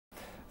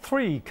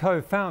Three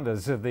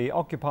co-founders of the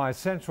Occupy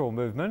Central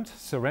movement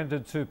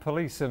surrendered to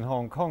police in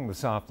Hong Kong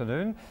this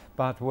afternoon,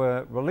 but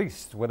were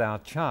released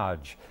without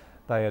charge.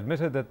 They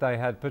admitted that they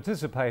had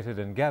participated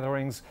in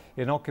gatherings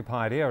in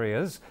occupied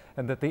areas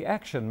and that the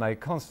action may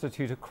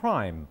constitute a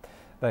crime.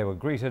 They were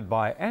greeted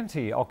by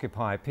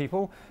anti-Occupy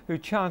people who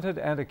chanted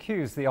and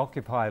accused the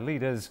Occupy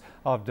leaders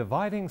of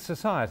dividing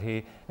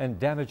society and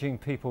damaging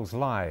people's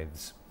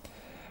lives.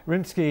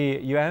 Rimsky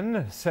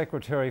Yuan,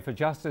 Secretary for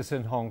Justice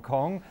in Hong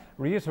Kong,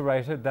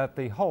 reiterated that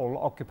the whole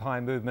Occupy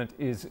movement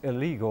is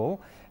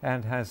illegal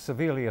and has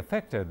severely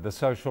affected the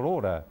social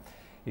order.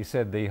 He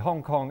said the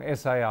Hong Kong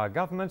SAR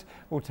government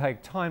will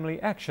take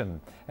timely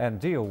action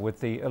and deal with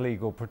the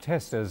illegal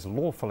protesters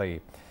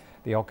lawfully.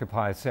 The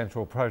Occupy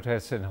Central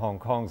protests in Hong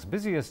Kong's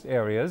busiest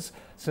areas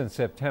since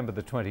September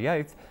the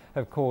 28th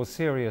have caused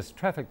serious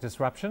traffic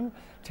disruption,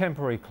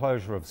 temporary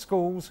closure of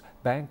schools,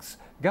 banks,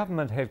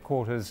 government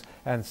headquarters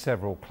and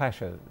several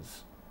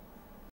clashes.